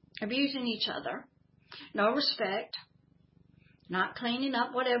 abusing each other, no respect, not cleaning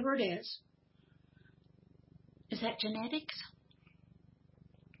up, whatever it is. Is that genetics?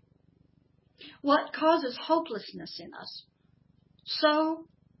 What causes hopelessness in us so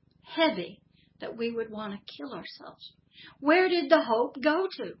heavy that we would want to kill ourselves? Where did the hope go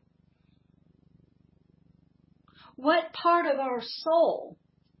to? What part of our soul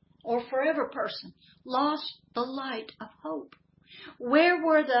or forever person lost the light of hope? Where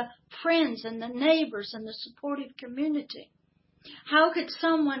were the friends and the neighbors and the supportive community? How could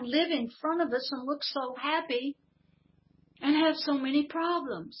someone live in front of us and look so happy and have so many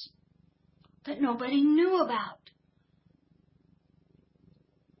problems that nobody knew about?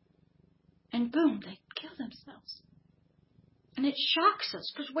 And boom, they kill themselves. And it shocks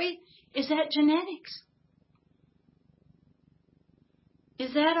us because is that genetics?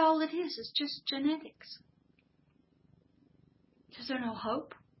 Is that all it is? It's just genetics. Is there no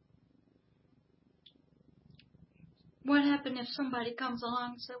hope? What happens if somebody comes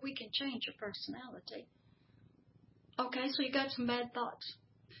along and says, we can change your personality? Okay, so you got some bad thoughts.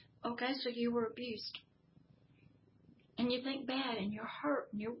 Okay, so you were abused. And you think bad and you're hurt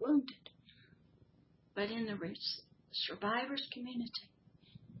and you're wounded. But in the survivors community,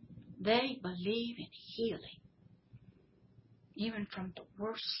 they believe in healing. Even from the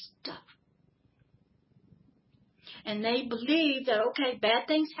worst stuff. And they believe that, okay, bad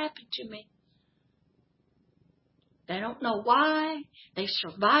things happen to me. They don't know why. They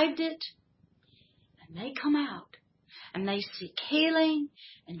survived it. And they come out. And they seek healing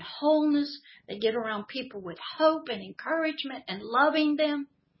and wholeness. They get around people with hope and encouragement and loving them.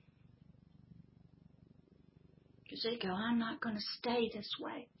 Because they go, I'm not going to stay this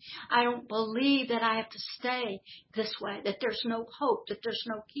way. I don't believe that I have to stay this way, that there's no hope, that there's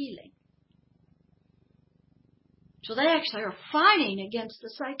no healing. So they actually are fighting against the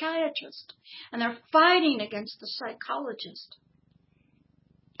psychiatrist. And they're fighting against the psychologist.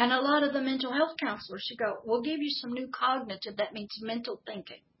 And a lot of the mental health counselors, you go, we'll give you some new cognitive, that means mental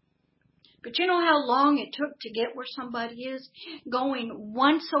thinking. But you know how long it took to get where somebody is? Going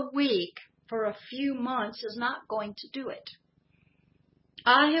once a week for a few months is not going to do it.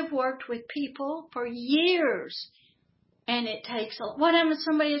 I have worked with people for years, and it takes what happens if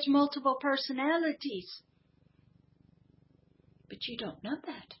somebody has multiple personalities? But you don't know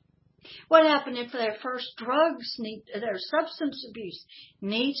that. What happens if their first their substance abuse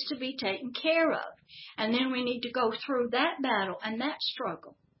needs to be taken care of? And then we need to go through that battle and that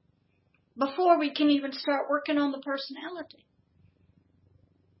struggle before we can even start working on the personality.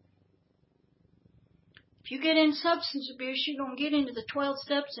 If you get in substance abuse, you're going to get into the 12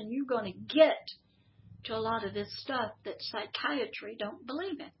 steps and you're going to get to a lot of this stuff that psychiatry don't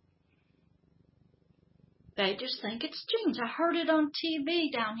believe in. They just think it's genes. I heard it on TV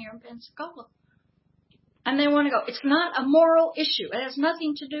down here in Pensacola. And they want to go, it's not a moral issue. It has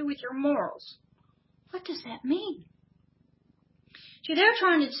nothing to do with your morals. What does that mean? See, they're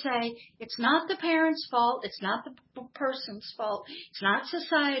trying to say it's not the parents' fault, it's not the person's fault, it's not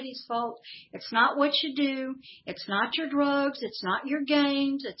society's fault, it's not what you do, it's not your drugs, it's not your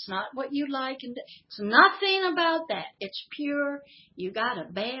games, it's not what you like, and it's nothing about that. It's pure, you got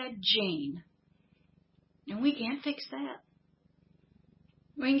a bad gene. And we can't fix that.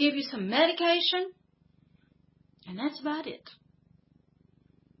 We can give you some medication, and that's about it.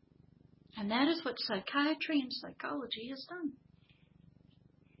 And that is what psychiatry and psychology has done.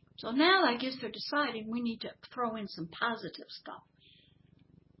 So now I guess they're deciding we need to throw in some positive stuff.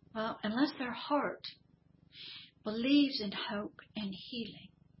 Well, unless their heart believes in hope and healing,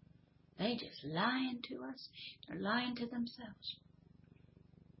 they just lying to us. They're lying to themselves.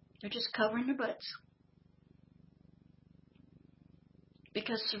 They're just covering their butts.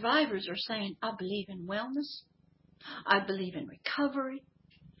 Because survivors are saying, I believe in wellness. I believe in recovery.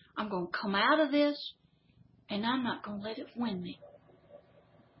 I'm going to come out of this, and I'm not going to let it win me.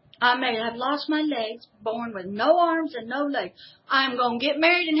 I may have lost my legs, born with no arms and no legs. I'm going to get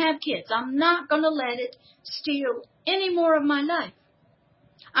married and have kids. I'm not going to let it steal any more of my life.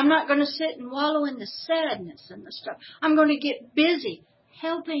 I'm not going to sit and wallow in the sadness and the stuff. I'm going to get busy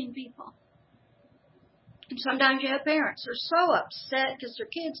helping people. And sometimes you have parents who are so upset because their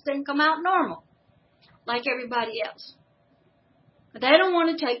kids didn't come out normal like everybody else. But they don't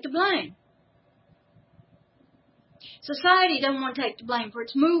want to take the blame. Society doesn't want to take the blame for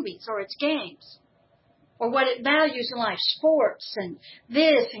its movies or its games or what it values in life, sports and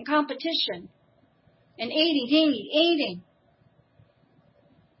this and competition and eating.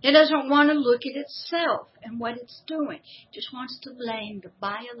 It doesn't want to look at itself and what it's doing. It just wants to blame the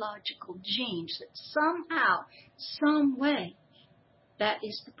biological genes that somehow, some way, that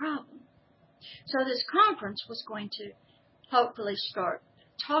is the problem. So this conference was going to hopefully start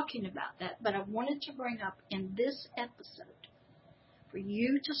talking about that, but I wanted to bring up in this episode for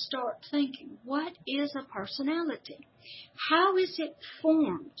you to start thinking, what is a personality? How is it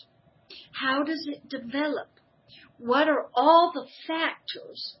formed? How does it develop? What are all the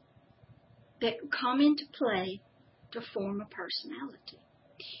factors that come into play to form a personality?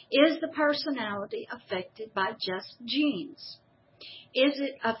 Is the personality affected by just genes? Is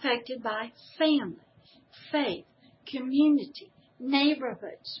it affected by family, faith, community,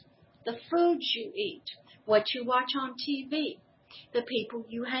 neighborhoods, the foods you eat, what you watch on TV, the people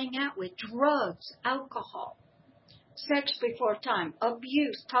you hang out with, drugs, alcohol, sex before time,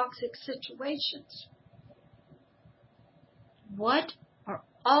 abuse, toxic situations? What are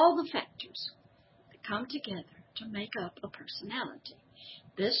all the factors that come together to make up a personality?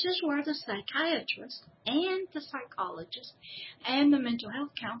 This is where the psychiatrist and the psychologist and the mental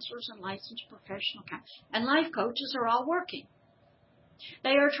health counselors and licensed professional and life coaches are all working.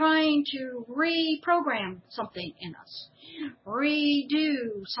 They are trying to reprogram something in us,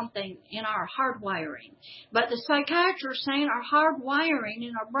 redo something in our hardwiring. But the psychiatrist is saying our hardwiring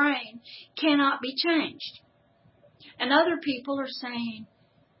in our brain cannot be changed. And other people are saying,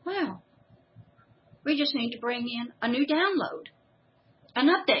 well, we just need to bring in a new download, an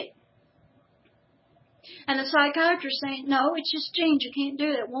update. And the psychiatrist is saying, no, it's just genes. You can't do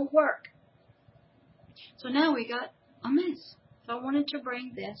it. It won't work. So now we got a mess. So I wanted to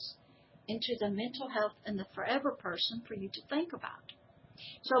bring this into the mental health and the forever person for you to think about.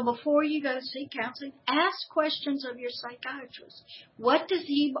 So before you go seek counseling, ask questions of your psychiatrist. What does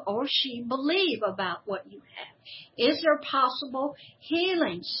he or she believe about what you have? Is there possible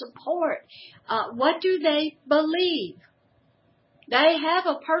healing, support? What do they believe? They have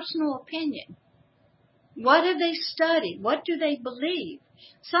a personal opinion. What have they studied? What do they believe?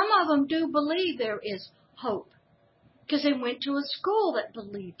 Some of them do believe there is hope because they went to a school that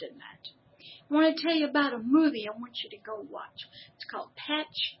believed in that. I want to tell you about a movie I want you to go watch. It's called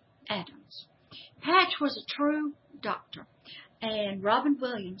Patch Adams. Patch was a true doctor, and Robin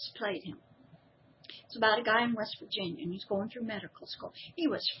Williams played him. It's about a guy in West Virginia, and he's going through medical school. He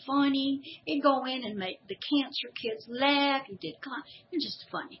was funny. He'd go in and make the cancer kids laugh. He did just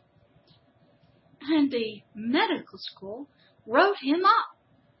funny. And the medical school wrote him up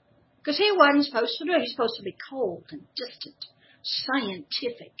because he wasn't supposed to do it. He's supposed to be cold and distant,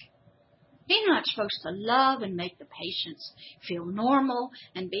 scientific. He's not supposed to love and make the patients feel normal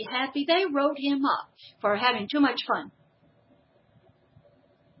and be happy. They wrote him up for having too much fun.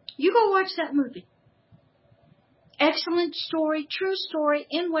 You go watch that movie. Excellent story, true story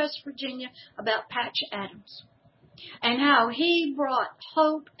in West Virginia about Patch Adams and how he brought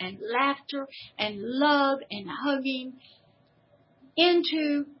hope and laughter and love and hugging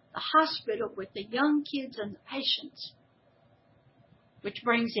into the hospital with the young kids and the patients, which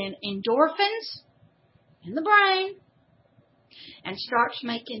brings in endorphins in the brain and starts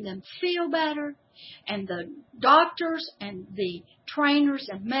making them feel better. And the doctors and the trainers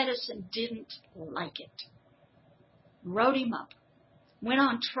in medicine didn't like it. Wrote him up. Went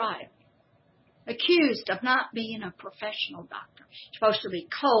on trial. Accused of not being a professional doctor. Supposed to be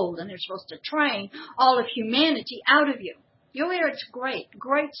cold, and they're supposed to train all of humanity out of you. You'll hear it's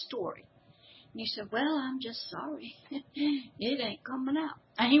great story. And he said, well, I'm just sorry. It ain't coming out.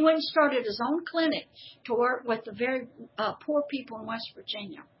 And he went and started his own clinic to work with the very poor people in West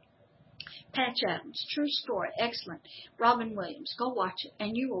Virginia. Patch Adams, true story, excellent. Robin Williams, go watch it,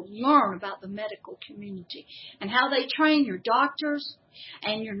 and you will learn about the medical community and how they train your doctors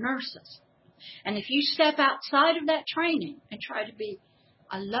and your nurses. And if you step outside of that training and try to be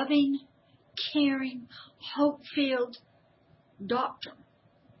a loving, caring, hope-filled doctor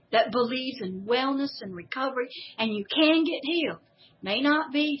that believes in wellness and recovery, and you can get healed, may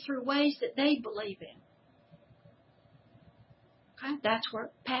not be through ways that they believe in. Okay, that's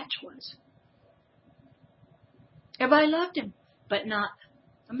where Patch was. Everybody loved him, but not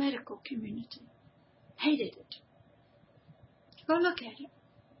the medical community. Hated it. Go look at it.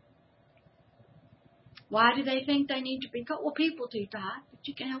 Why do they think they need to be caught? Well, people do die, but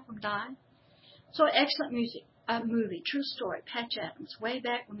you can help them die. So, excellent movie, true story, Patch Adams. Way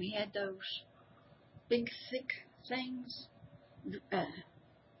back when we had those big, thick things.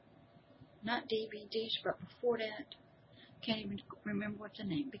 Not DVDs, but before that. Can't even remember what the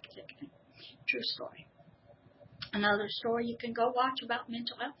name, big, thick thing. True story. Another story you can go watch about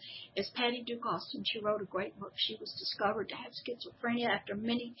mental health is Patty Duke Austin. She wrote a great book. She was discovered to have schizophrenia after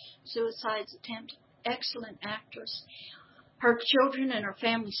many suicides attempted. Excellent actress. Her children and her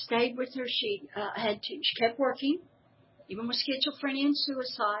family stayed with her. She kept working, even with schizophrenia and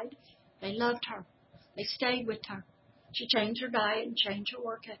suicide. They loved her. They stayed with her. She changed her diet and changed her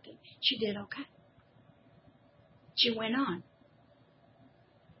work ethic. She did okay. She went on.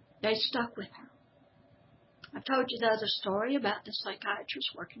 They stuck with her. I've told you the other story about the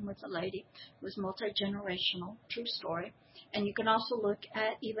psychiatrist working with a lady who was multi-generational. True story. And you can also look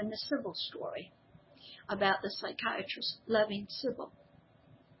at even the Sybil story about the psychiatrist loving Sybil,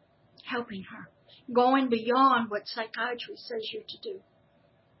 helping her, going beyond what psychiatry says you're to do,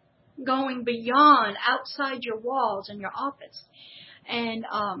 going beyond outside your walls in your office. And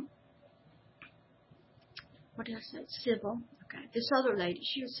what did I say? Sybil. Okay. This other lady,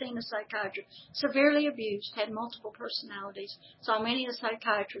 she was seeing a psychiatrist, severely abused, had multiple personalities, saw many a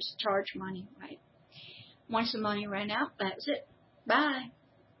psychiatrist charge money, right? Once the money ran out, that was it. Bye.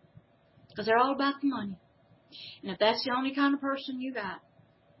 Because they're all about the money. And if that's the only kind of person you got,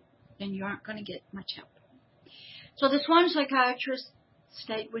 then you aren't going to get much help. So this one psychiatrist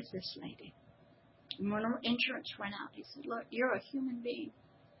stayed with this lady. And when her insurance ran out, he said, look, you're a human being.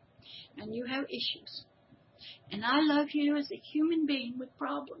 And you have issues. And I love you as a human being with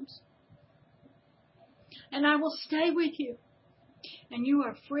problems. And I will stay with you. And you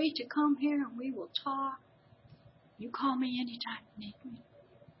are free to come here and we will talk. You call me anytime you need me.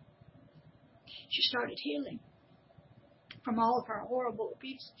 She started healing from all of her horrible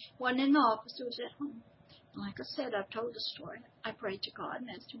abuse. Wasn't in the office, it was at home. And like I said, I've told the story. I prayed to God and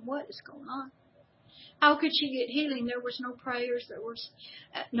asked him, what is going on? How could she get healing? There was no prayers, there was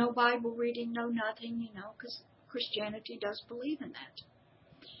no Bible reading, no nothing, because Christianity does believe in that.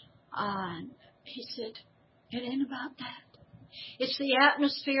 And he said, it ain't about that. It's the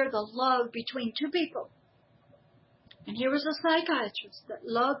atmosphere, the love between two people. And here was a psychiatrist that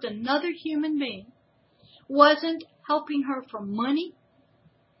loved another human being, wasn't helping her for money,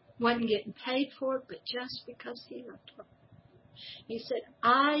 wasn't getting paid for it, but just because he loved her. He said,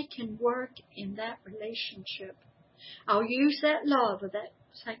 I can work in that relationship. I'll use that love of that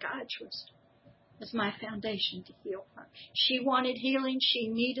psychiatrist as my foundation to heal her. She wanted healing. She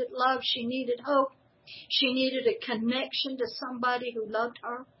needed love. She needed hope. She needed a connection to somebody who loved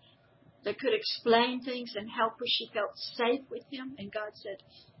her, that could explain things and help her. She felt safe with him. And God said,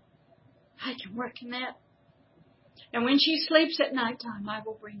 I can work in that. And when she sleeps at nighttime, I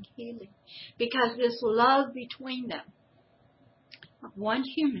will bring healing. Because this love between them, of one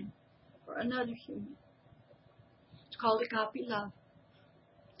human for another human, it's called agape love.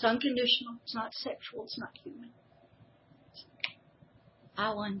 It's unconditional. It's not sexual. It's not human. I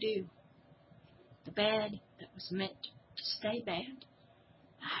will undo the bad that was meant to stay bad.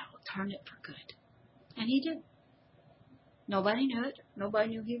 I will turn it for good. And he did. Nobody knew it. Nobody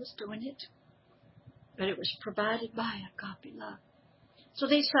knew he was doing it. But it was provided by agape love. So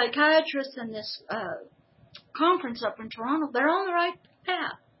these psychiatrists in this conference up in Toronto, they're on the right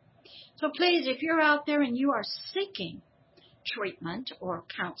path. So please, if you're out there and you are seeking treatment or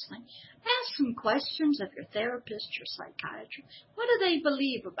counseling, ask some questions of your therapist, your psychiatrist. What do they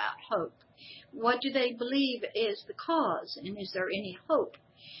believe about hope? What do they believe is the cause, and is there any hope?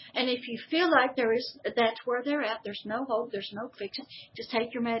 And if you feel like that's where they're at, there's no hope, there's no fixing, just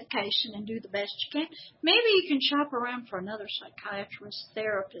take your medication and do the best you can. Maybe you can shop around for another psychiatrist,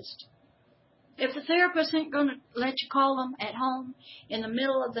 therapist. If the therapist ain't going to let you call them at home in the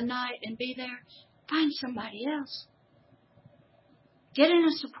middle of the night and be there, find somebody else. Get in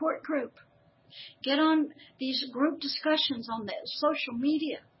a support group. Get on these group discussions on the social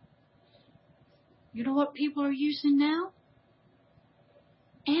media. You know what people are using now?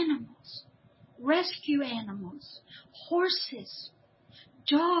 Animals. Rescue animals. Horses.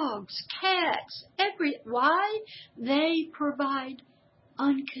 Dogs. Cats. Why? They provide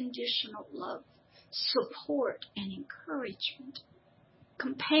unconditional love, support, and encouragement,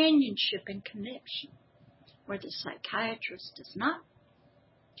 companionship and connection, where the psychiatrist does not,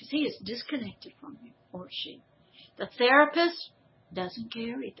 because he is disconnected from you or she. The therapist doesn't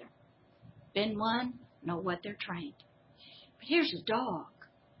care either. Been one, know what they're trained. But here's a dog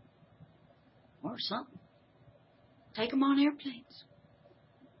or something. Take them on airplanes.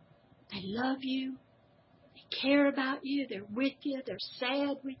 They love you. They care about you. They're with you. They're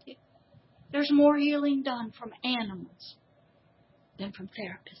sad with you. There's more healing done from animals than from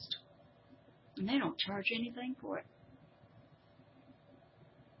therapists. And they don't charge anything for it.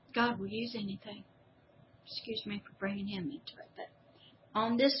 God will use anything. Excuse me for bringing him into it. But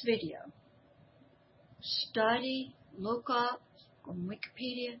on this video, study, look up on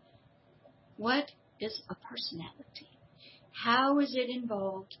Wikipedia, what is a personality? How is it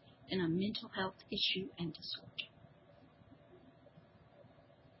involved in a mental health issue and disorder?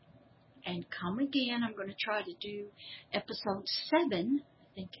 And come again, I'm going to try to do episode 7,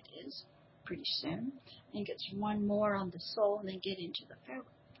 I think it is, pretty soon. I think it's one more on the soul and then get into the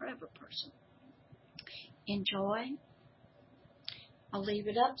forever person. Enjoy. I'll leave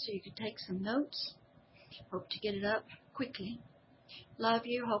it up so you can take some notes. Hope to get it up quickly. Love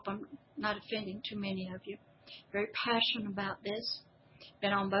you. Hope I'm not offending too many of you. Very passionate about this.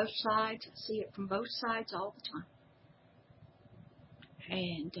 Been on both sides. I see it from both sides all the time.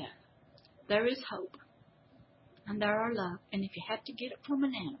 And there is hope. And there are love. And if you have to get it from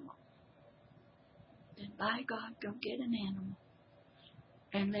an animal, then by God, go get an animal.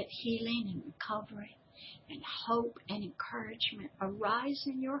 And let healing and recovery and hope and encouragement arise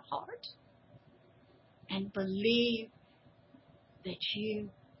in your heart. And believe that you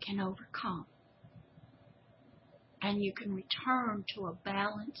can overcome. And you can return to a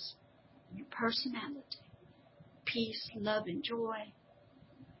balance in your personality. Peace, love, and joy.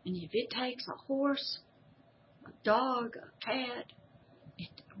 And if it takes a horse, a dog, a cat, a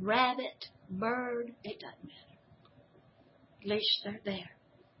rabbit, bird, it doesn't matter. At least they're there.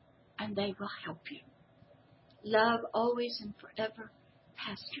 And they will help you. Love always and forever,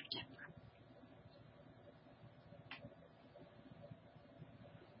 Pastor Deborah.